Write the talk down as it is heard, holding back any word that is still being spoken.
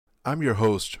I'm your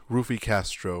host, Rufy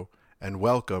Castro, and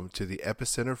welcome to the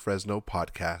Epicenter Fresno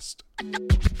podcast.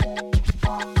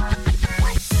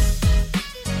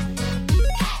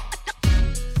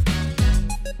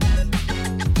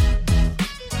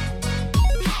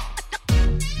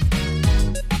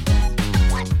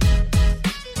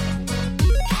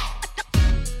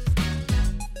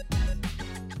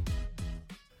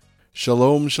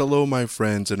 Shalom, shalom, my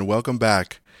friends, and welcome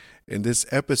back. In this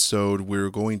episode,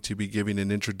 we're going to be giving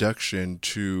an introduction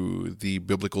to the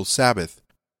biblical Sabbath.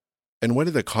 And one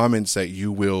of the comments that you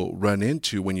will run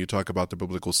into when you talk about the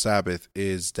biblical Sabbath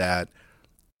is that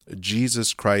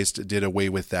Jesus Christ did away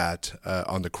with that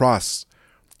on the cross.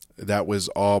 That was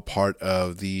all part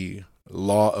of the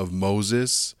law of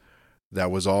Moses.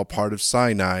 That was all part of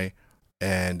Sinai,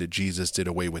 and Jesus did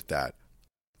away with that.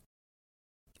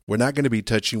 We're not going to be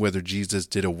touching whether Jesus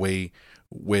did away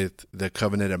with the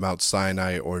covenant at Mount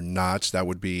Sinai or not. That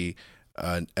would be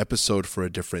an episode for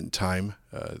a different time.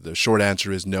 The short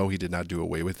answer is no, he did not do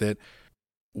away with it.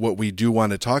 What we do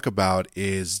want to talk about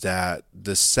is that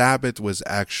the Sabbath was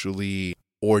actually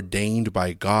ordained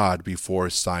by God before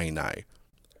Sinai.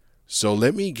 So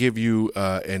let me give you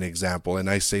an example, and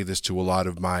I say this to a lot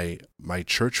of my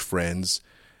church friends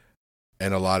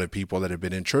and a lot of people that have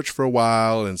been in church for a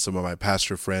while, and some of my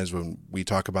pastor friends, when we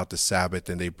talk about the Sabbath,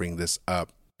 and they bring this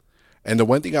up. And the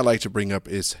one thing I like to bring up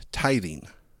is tithing.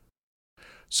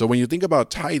 So when you think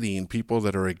about tithing, people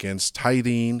that are against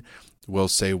tithing will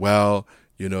say, well,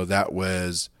 that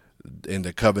was in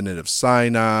the covenant of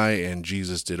Sinai, and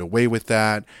Jesus did away with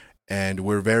that. And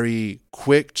we're very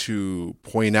quick to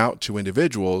point out to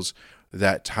individuals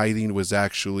that tithing was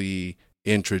actually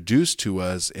introduced to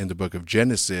us in the book of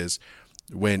Genesis,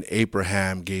 when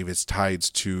Abraham gave his tithes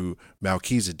to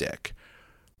Melchizedek.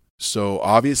 So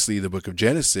obviously the book of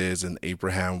Genesis and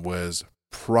Abraham was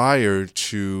prior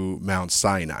to Mount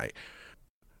Sinai.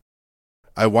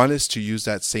 I want us to use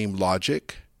that same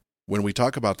logic when we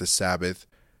talk about the Sabbath,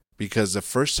 because the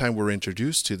first time we're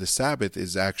introduced to the Sabbath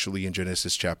is actually in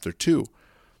Genesis chapter 2.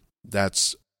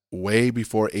 That's way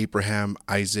before Abraham,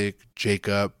 Isaac,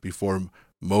 Jacob, before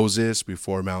Moses,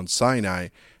 before Mount Sinai.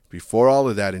 Before all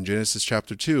of that, in Genesis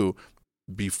chapter 2,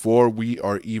 before we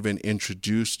are even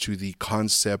introduced to the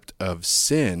concept of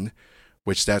sin,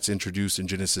 which that's introduced in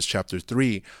Genesis chapter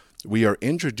 3, we are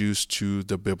introduced to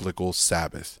the biblical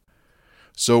Sabbath.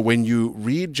 So when you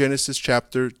read Genesis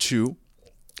chapter 2,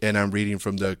 and I'm reading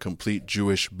from the Complete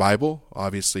Jewish Bible,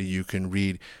 obviously you can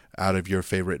read out of your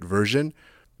favorite version.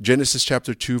 Genesis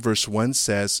chapter 2 verse 1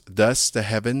 says, "Thus the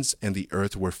heavens and the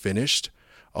earth were finished,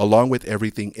 along with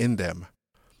everything in them.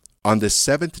 On the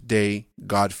seventh day,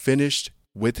 God finished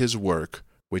with his work,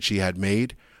 which he had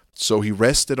made. So he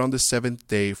rested on the seventh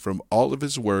day from all of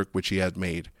his work, which he had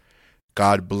made.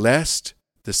 God blessed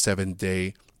the seventh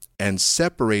day and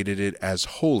separated it as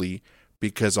holy,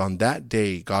 because on that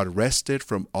day God rested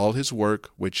from all his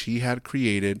work, which he had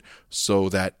created, so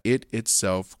that it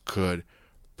itself could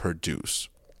produce."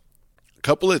 A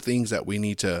couple of things that we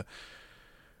need to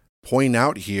point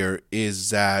out here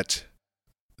is that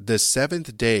the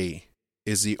seventh day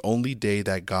is the only day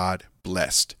that God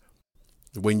blessed.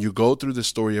 When you go through the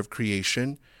story of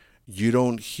creation, you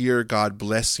don't hear God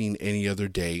blessing any other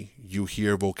day. You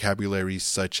hear vocabulary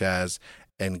such as,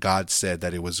 "and God said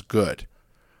that it was good."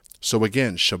 So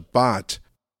again, Shabbat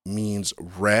means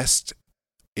rest.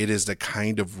 It is the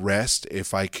kind of rest,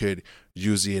 if I could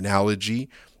use the analogy,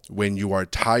 when you are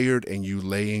tired and you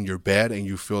lay in your bed and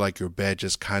you feel like your bed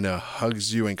just kind of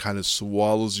hugs you and kind of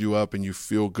swallows you up and you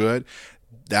feel good.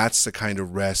 That's the kind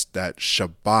of rest that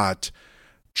Shabbat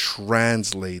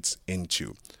translates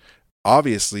into.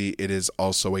 Obviously, it is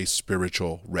also a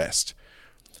spiritual rest.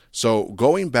 So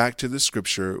going back to the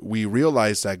scripture, we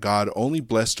realize that God only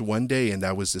blessed one day, and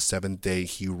that was the seventh day.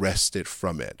 He rested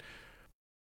from it.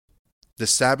 The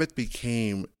Sabbath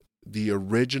became the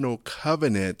original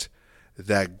covenant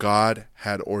that God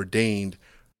had ordained,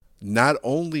 not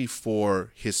only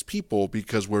for his people,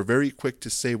 because we're very quick to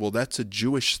say, well, that's a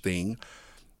Jewish thing.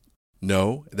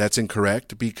 No, that's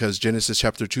incorrect, because Genesis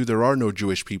chapter 2, there are no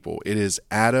Jewish people. It is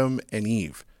Adam and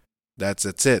Eve. That's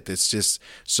it. It's just,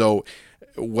 so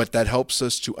what that helps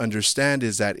us to understand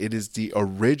is that it is the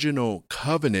original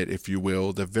covenant, if you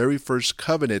will, the very first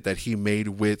covenant that he made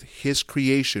with his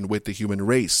creation, with the human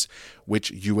race,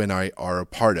 which you and I are a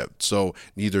part of. So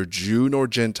neither Jew nor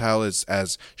Gentile,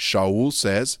 as Shaul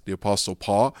says, the Apostle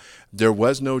Paul, there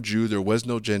was no Jew, there was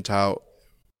no Gentile,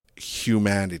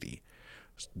 humanity.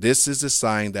 This is a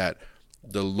sign that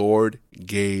the Lord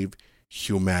gave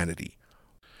humanity.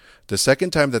 The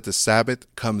second time that the Sabbath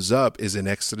comes up is in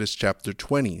Exodus chapter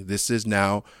 20. This is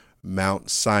now Mount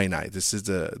Sinai. This is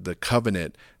the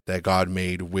covenant that God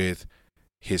made with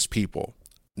his people.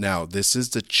 Now, this is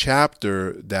the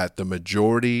chapter that the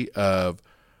majority of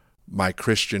my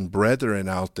Christian brethren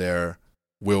out there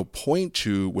will point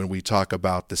to when we talk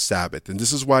about the Sabbath. And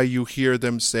this is why you hear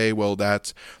them say, well,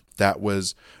 that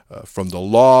was from the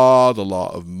law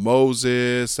of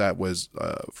Moses, that was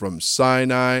from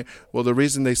Sinai. Well, the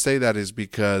reason they say that is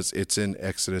because it's in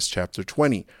Exodus chapter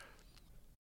 20.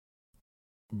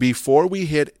 Before we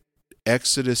hit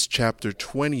Exodus chapter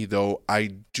 20, though,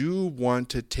 I do want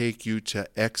to take you to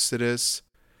Exodus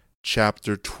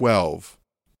chapter 12,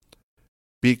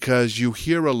 because you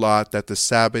hear a lot that the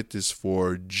Sabbath is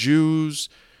for Jews,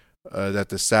 that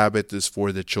the Sabbath is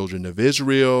for the children of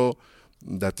Israel,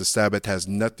 that the Sabbath has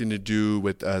nothing to do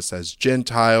with us as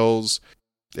Gentiles.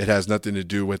 It has nothing to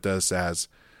do with us as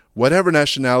whatever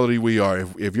nationality we are.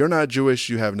 If you're not Jewish,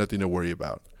 you have nothing to worry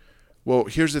about. Well,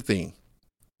 here's the thing.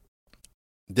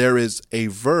 There is a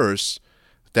verse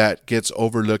that gets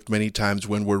overlooked many times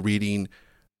when we're reading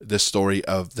the story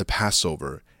of the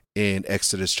Passover in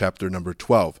Exodus chapter number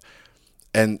 12.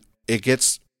 And it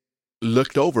gets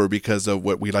looked over because of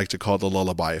what we like to call the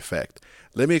lullaby effect.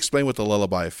 Let me explain what the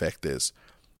lullaby effect is.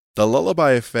 The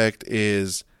lullaby effect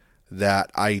is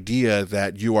that idea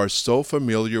that you are so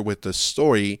familiar with the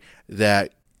story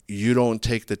that you don't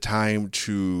take the time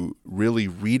to really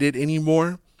read it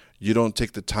anymore. You don't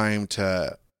take the time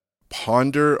to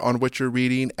ponder on what you're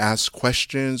reading, ask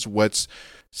questions, what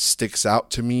sticks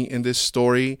out to me in this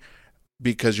story,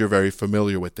 because you're very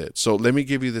familiar with it. So let me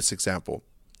give you this example.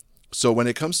 So when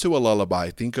it comes to a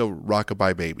lullaby, think of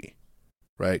Rockabye Baby,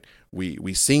 right?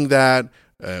 We sing that.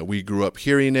 We grew up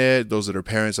hearing it. Those that are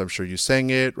parents, I'm sure you sang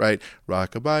it, right?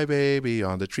 Rockabye Baby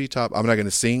on the treetop. I'm not going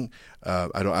to sing.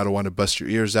 I don't want to bust your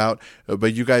ears out,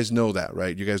 but you guys know that,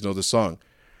 right? You guys know the song.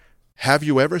 Have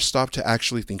you ever stopped to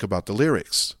actually think about the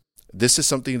lyrics? This is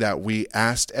something that we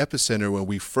asked Epicenter when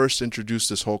we first introduced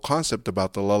this whole concept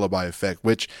about the lullaby effect,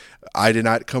 which I did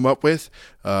not come up with.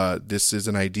 This is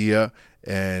an idea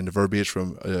and verbiage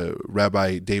from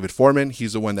Rabbi David Foreman.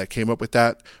 He's the one that came up with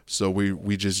that. So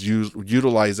we just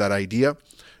utilize that idea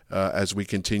as we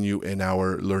continue in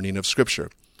our learning of Scripture.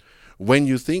 When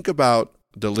you think about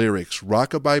the lyrics,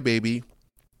 Rockabye Baby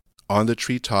on the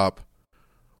treetop,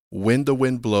 when the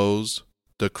wind blows,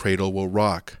 the cradle will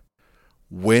rock.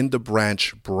 When the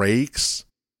branch breaks,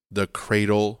 the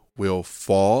cradle will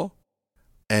fall,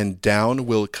 and down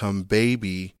will come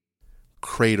baby,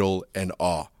 cradle and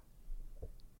all.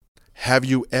 Have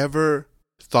you ever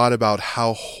thought about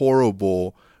how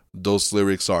horrible those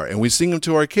lyrics are? And we sing them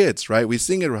to our kids, right? We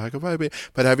sing it,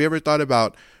 but have you ever thought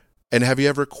about, and have you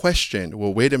ever questioned,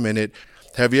 well, wait a minute,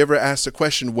 have you ever asked the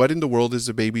question, what in the world is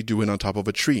the baby doing on top of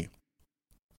a tree?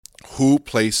 Who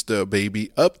placed the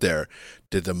baby up there?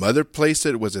 Did the mother place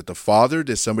it? Was it the father?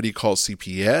 Did somebody call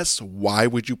CPS? Why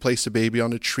would you place a baby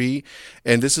on a tree?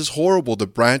 And this is horrible. The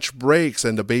branch breaks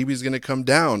and the baby's going to come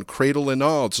down, cradle and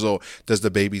all. So does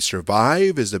the baby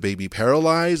survive? Is the baby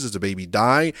paralyzed? Does the baby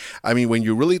die? I mean, when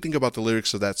you really think about the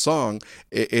lyrics of that song,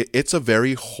 it's a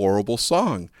very horrible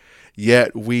song.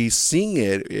 Yet we sing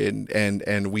it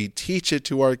and we teach it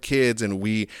to our kids, and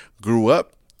we grew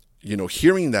up,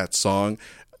 hearing that song.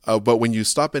 But when you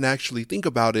stop and actually think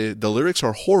about it, the lyrics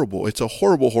are horrible. It's a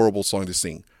horrible, horrible song to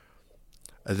sing.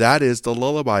 That is the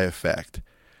lullaby effect,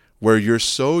 where you're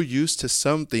so used to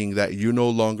something that you no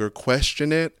longer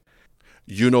question it.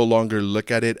 You no longer look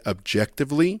at it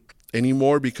objectively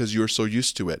anymore because you're so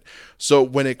used to it. So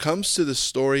when it comes to the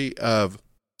story of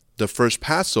the first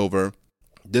Passover,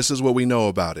 this is what we know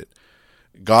about it.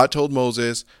 God told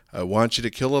Moses, I want you to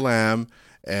kill a lamb,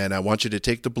 and I want you to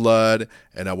take the blood,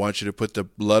 and I want you to put the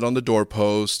blood on the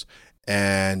doorpost.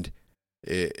 And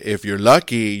if you're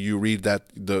lucky, you read that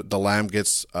the lamb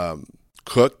gets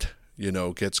cooked,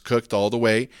 gets cooked all the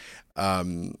way.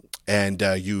 And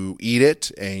you eat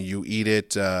it, and you eat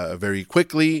it very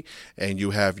quickly, and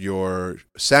you have your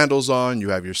sandals on, you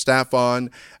have your staff on,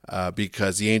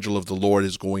 because the angel of the Lord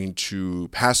is going to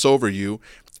pass over you,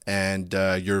 and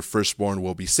your firstborn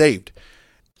will be saved.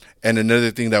 And another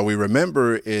thing that we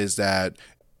remember is that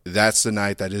that's the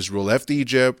night that Israel left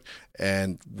Egypt,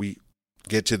 and we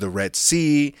get to the Red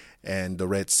Sea, and the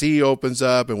Red Sea opens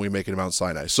up, and we make it Mount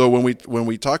Sinai. So when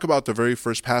we talk about the very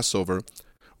first Passover,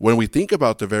 when we think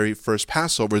about the very first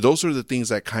Passover, those are the things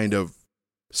that kind of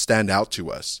stand out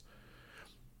to us.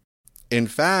 In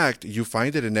fact, you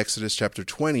find it in Exodus chapter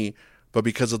 20, but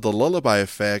because of the lullaby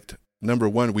effect, number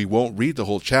one, we won't read the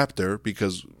whole chapter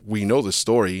because we know the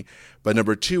story. But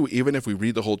number two, even if we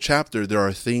read the whole chapter, there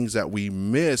are things that we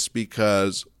miss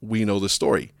because we know the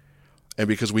story. And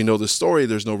because we know the story,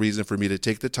 there's no reason for me to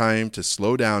take the time to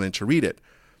slow down and to read it.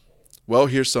 Well,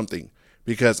 here's something.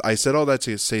 Because I said all that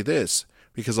to say this,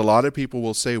 because a lot of people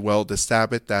will say, well, the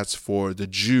Sabbath, that's for the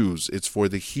Jews. It's for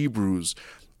the Hebrews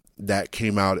that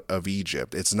came out of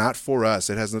Egypt. It's not for us.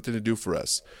 It has nothing to do for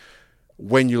us.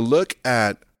 When you look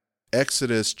at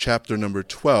Exodus chapter number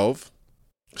 12,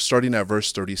 starting at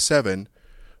verse 37,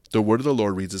 the word of the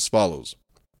Lord reads as follows.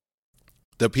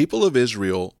 The people of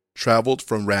Israel traveled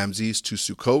from Ramses to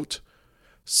Sukkot,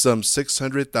 some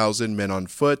 600,000 men on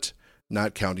foot,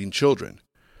 not counting children.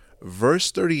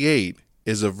 Verse 38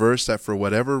 is a verse that for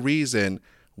whatever reason,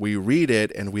 we read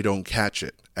it and we don't catch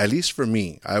it. At least for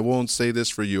me. I won't say this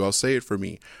for you. I'll say it for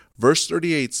me. Verse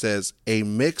 38 says, a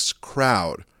mixed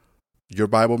crowd, your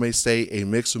Bible may say a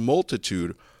mixed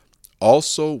multitude,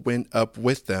 also went up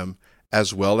with them,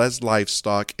 as well as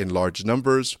livestock in large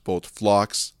numbers, both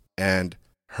flocks and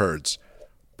herds.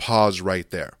 Pause right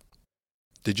there.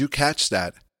 Did you catch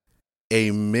that? A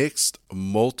mixed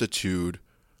multitude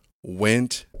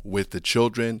went with the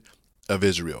children of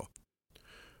Israel.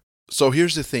 So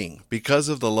here's the thing. Because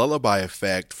of the lullaby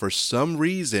effect, for some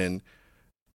reason,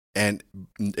 and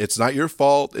it's not your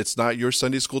fault, it's not your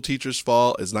Sunday school teacher's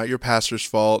fault, it's not your pastor's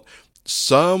fault,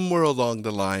 somewhere along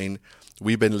the line,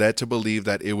 we've been led to believe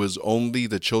that it was only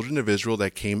the children of Israel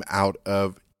that came out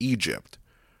of Egypt.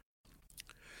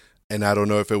 And I don't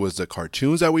know if it was the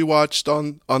cartoons that we watched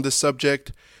on the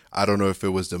subject. I don't know if it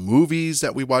was the movies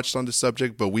that we watched on the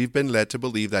subject, but we've been led to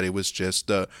believe that it was just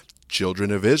the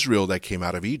children of Israel that came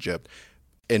out of Egypt.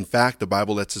 In fact, the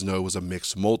Bible lets us know it was a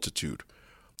mixed multitude.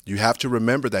 You have to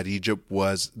remember that Egypt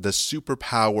was the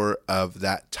superpower of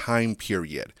that time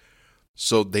period.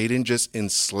 So they didn't just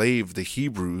enslave the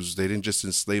Hebrews. They didn't just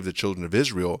enslave the children of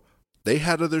Israel. They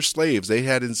had other slaves. They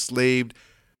had enslaved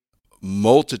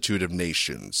multitude of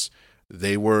nations.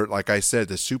 They were, like I said,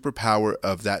 the superpower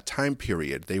of that time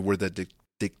period. They were the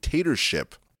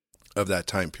dictatorship of that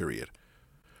time period.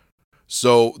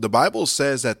 So the Bible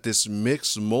says that this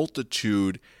mixed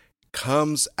multitude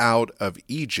comes out of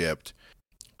Egypt.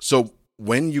 So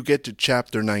when you get to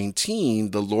chapter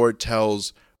 19, the Lord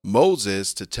tells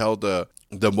Moses to tell the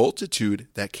multitude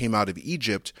that came out of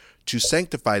Egypt to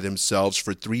sanctify themselves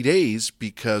for 3 days,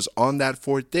 because on that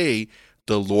fourth day,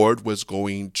 the Lord was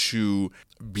going to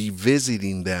be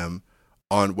visiting them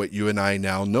on what you and I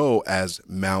now know as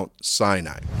Mount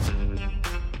Sinai.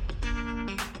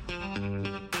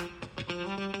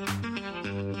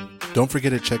 Don't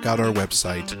forget to check out our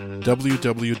website,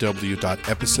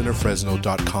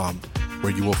 www.epicenterfresno.com,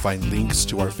 where you will find links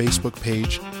to our Facebook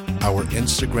page, our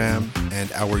Instagram,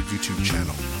 and our YouTube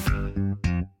channel.